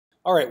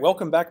All right,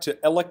 welcome back to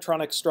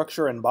Electronic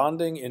Structure and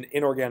Bonding in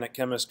Inorganic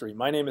Chemistry.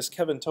 My name is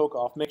Kevin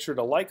Tokoph. Make sure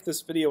to like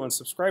this video and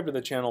subscribe to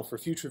the channel for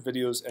future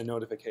videos and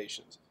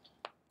notifications.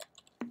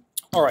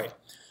 All right,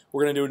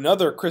 we're going to do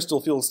another crystal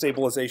field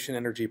stabilization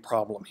energy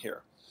problem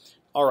here.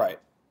 All right,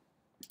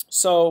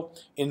 so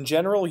in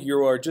general,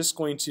 you are just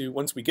going to,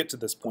 once we get to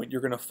this point,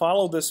 you're going to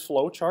follow this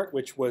flow chart,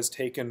 which was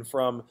taken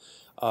from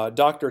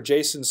Dr.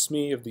 Jason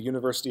Smee of the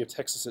University of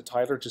Texas at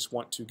Tyler. Just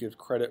want to give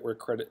credit where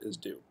credit is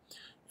due.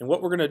 And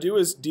what we're going to do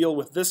is deal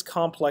with this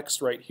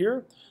complex right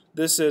here.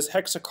 This is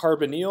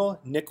hexacarbonyl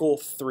nickel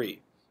 3.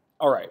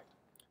 All right,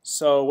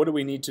 so what do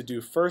we need to do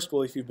first?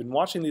 Well, if you've been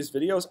watching these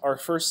videos, our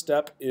first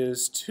step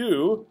is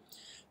to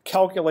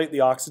calculate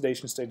the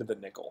oxidation state of the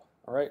nickel.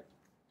 All right,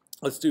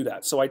 let's do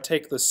that. So I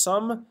take the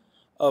sum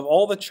of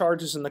all the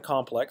charges in the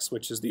complex,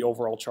 which is the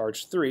overall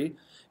charge 3,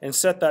 and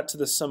set that to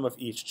the sum of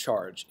each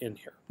charge in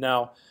here.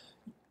 Now,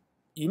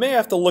 you may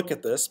have to look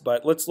at this,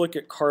 but let's look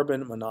at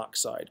carbon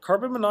monoxide.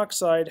 Carbon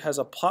monoxide has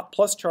a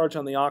plus charge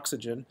on the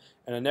oxygen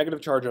and a negative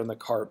charge on the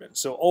carbon.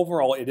 So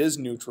overall, it is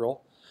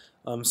neutral.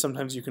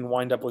 Sometimes you can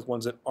wind up with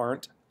ones that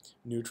aren't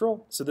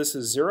neutral. So this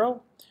is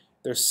 0.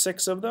 There's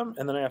 6 of them,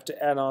 and then I have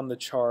to add on the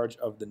charge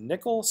of the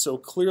nickel. So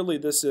clearly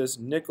this is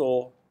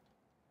nickel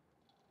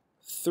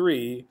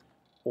 3,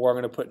 or I'm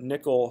going to put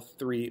nickel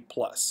 3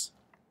 plus.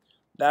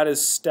 That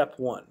is step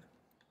 1.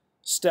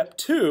 Step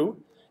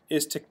 2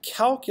 is to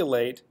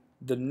calculate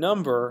the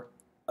number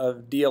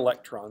of D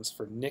electrons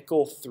for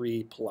nickel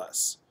 3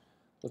 plus.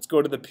 Let's go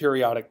to the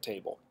periodic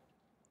table.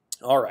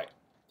 All right,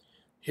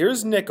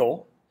 here's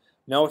nickel.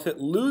 Now if it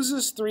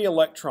loses 3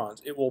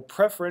 electrons, it will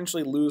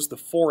preferentially lose the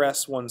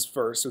 4s ones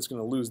first, so it's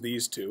going to lose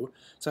these 2.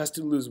 So it has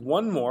to lose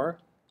 1 more,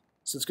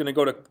 so it's going to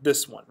go to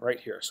this one right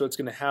here. So it's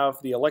going to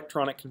have the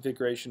electronic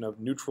configuration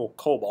of neutral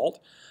cobalt.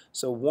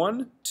 So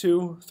 1,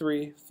 2,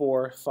 3,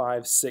 4,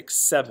 5, 6,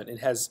 7. It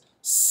has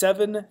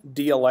 7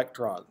 D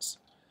electrons.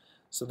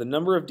 So the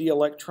number of D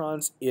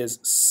electrons is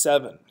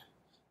 7.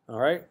 All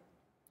right.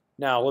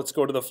 Now let's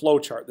go to the flow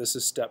chart. This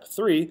is step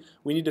 3.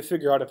 We need to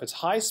figure out if it's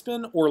high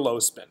spin or low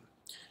spin.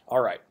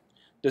 All right.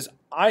 Does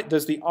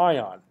the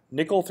ion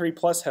nickel 3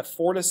 plus have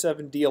 4 to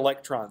 7 D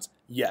electrons?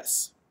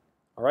 Yes.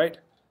 All right.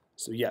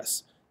 So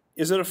yes.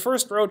 Is it a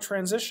first row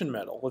transition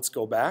metal? Let's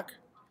go back.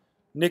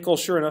 Nickel,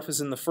 sure enough,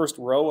 is in the first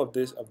row of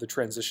the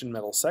transition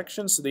metal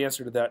section. So the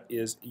answer to that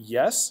is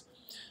yes.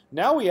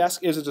 Now we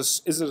ask, is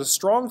it a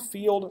strong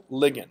field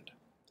ligand?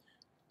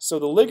 So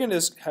the ligand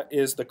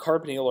is the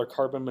carbonyl or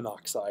carbon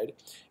monoxide.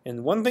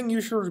 And one thing you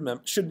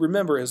should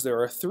remember is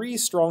there are 3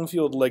 strong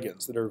field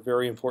ligands that are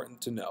very important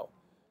to know.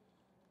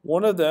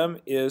 One of them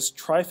is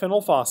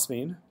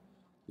triphenylphosphine.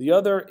 The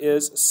other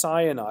is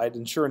cyanide.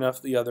 And sure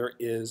enough, the other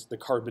is the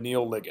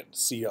carbonyl ligand,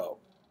 CO.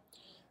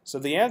 So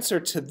the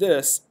answer to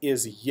this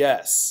is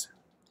yes.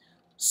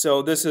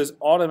 So this is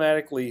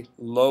automatically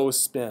low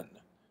spin.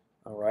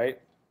 All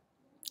right?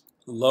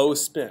 Low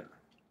spin.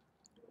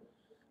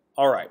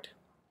 All right.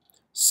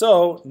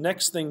 So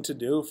next thing to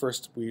do,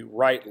 first we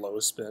write low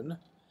spin.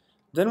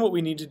 Then what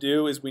we need to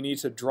do is we need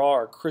to draw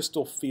our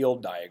crystal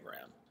field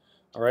diagram.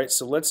 All right,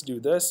 so let's do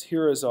this.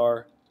 Here is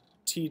our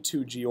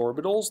T2G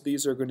orbitals.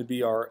 These are going to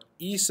be our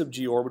E sub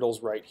G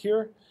orbitals right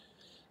here.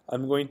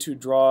 I'm going to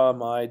draw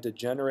my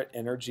degenerate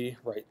energy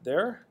right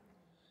there.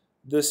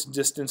 This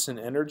distance in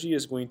energy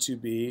is going to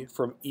be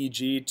from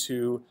EG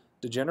to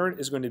degenerate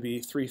is going to be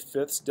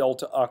 3/5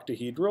 delta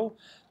octahedral.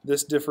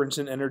 This difference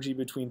in energy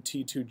between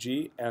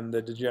T2G and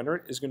the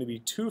degenerate is going to be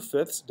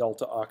 2/5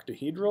 delta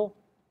octahedral.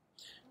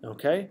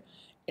 Okay,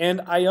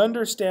 and I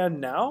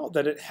understand now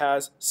that it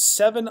has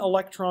 7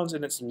 electrons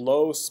in its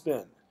low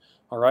spin.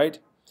 All right,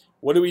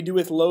 what do we do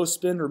with low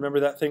spin? Remember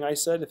that thing I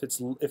said? If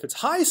it's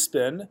high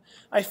spin,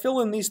 I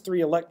fill in these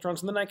 3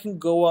 electrons, and then I can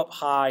go up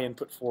high and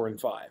put 4 and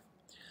 5.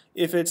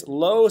 If it's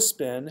low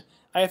spin,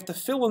 I have to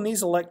fill in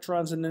these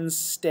electrons and then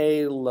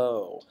stay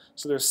low.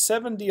 So there's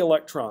 7 D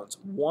electrons.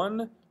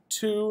 1,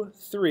 2,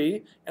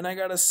 3, and I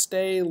gotta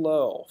stay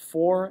low.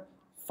 4,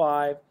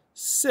 5,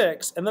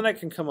 6, and then I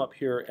can come up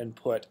here and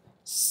put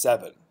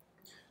 7.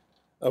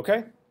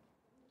 Okay?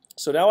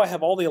 So now I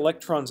have all the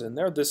electrons in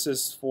there. This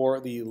is for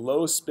the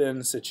low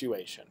spin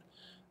situation.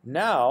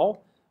 Now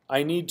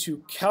I need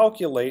to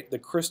calculate the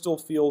crystal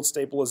field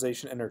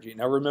stabilization energy.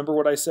 Now remember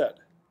what I said.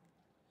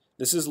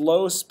 This is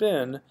low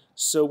spin,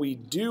 so we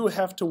do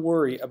have to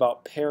worry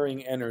about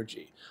pairing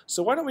energy.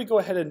 So why don't we go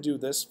ahead and do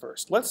this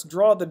first? Let's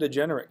draw the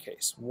degenerate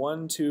case.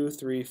 1, 2,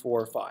 3,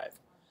 4, 5.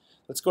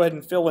 Let's go ahead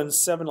and fill in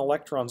 7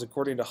 electrons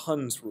according to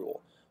Hund's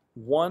rule.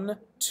 1,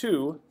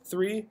 2,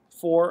 3,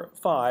 4,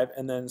 5,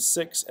 and then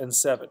 6 and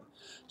 7.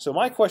 So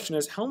my question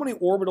is, how many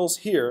orbitals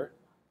here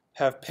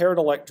have paired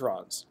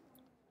electrons?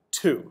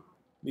 2.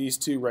 These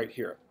 2 right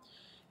here.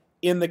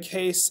 In the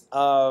case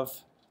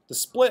of the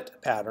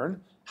split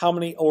pattern, how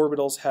many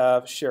orbitals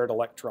have shared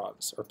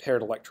electrons, or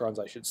paired electrons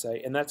I should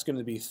say, and that's going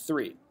to be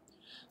 3.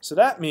 So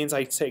that means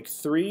I take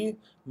 3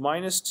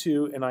 minus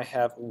 2 and I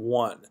have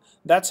 1.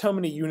 That's how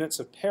many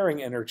units of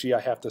pairing energy I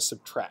have to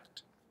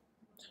subtract.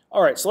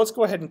 All right, so let's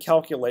go ahead and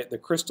calculate the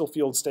crystal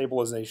field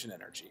stabilization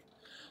energy.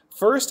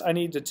 First, I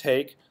need to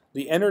take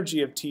the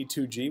energy of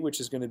T2G, which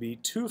is going to be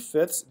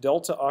 2/5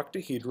 delta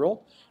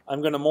octahedral.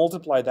 I'm going to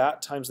multiply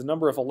that times the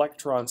number of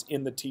electrons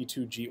in the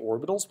T2G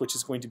orbitals, which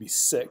is going to be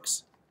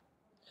 6.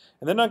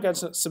 And then I'm going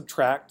to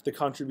subtract the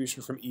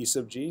contribution from E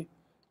sub G,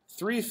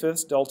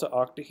 3/5 delta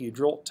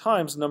octahedral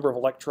times the number of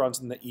electrons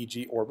in the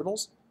EG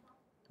orbitals,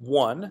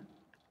 1,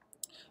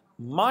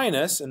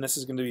 minus, and this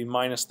is going to be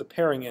minus the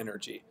pairing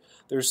energy.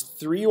 There's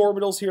 3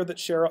 orbitals here that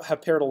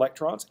have paired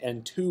electrons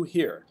and 2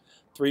 here.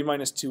 3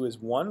 minus 2 is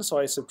 1, so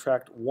I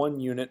subtract 1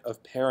 unit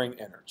of pairing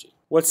energy.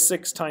 What's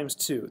 6 times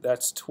 2?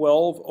 That's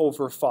 12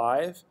 over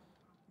 5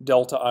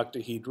 delta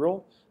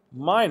octahedral,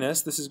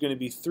 minus, this is going to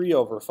be 3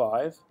 over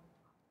 5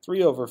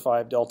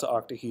 delta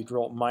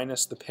octahedral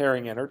minus the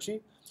pairing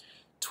energy.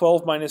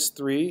 12 minus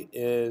 3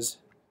 is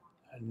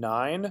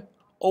 9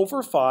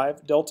 over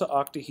 5 delta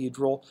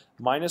octahedral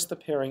minus the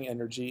pairing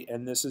energy,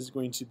 and this is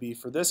going to be,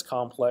 for this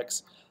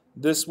complex,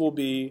 this will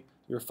be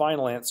your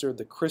final answer,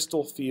 the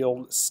crystal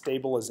field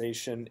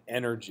stabilization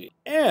energy.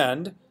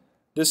 And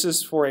this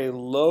is for a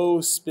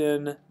low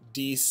spin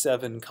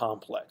D7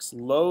 complex.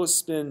 Low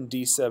spin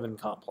D7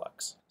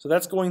 complex. So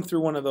that's going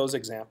through one of those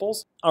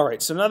examples. All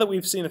right, so now that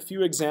we've seen a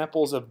few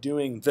examples of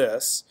doing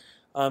this,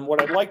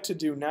 what I'd like to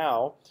do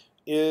now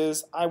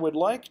is I would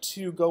like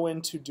to go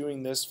into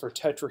doing this for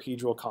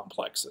tetrahedral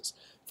complexes.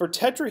 For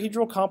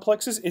tetrahedral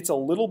complexes, it's a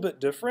little bit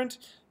different,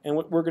 and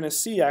what we're going to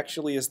see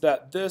actually is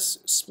that this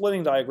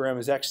splitting diagram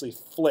is actually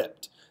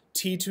flipped.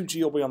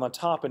 T2G will be on the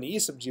top and E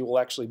sub G will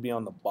actually be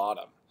on the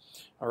bottom.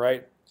 All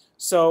right,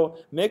 so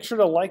make sure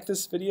to like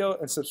this video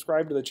and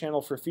subscribe to the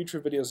channel for future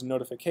videos and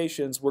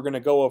notifications. We're going to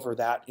go over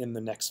that in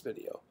the next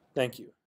video. Thank you.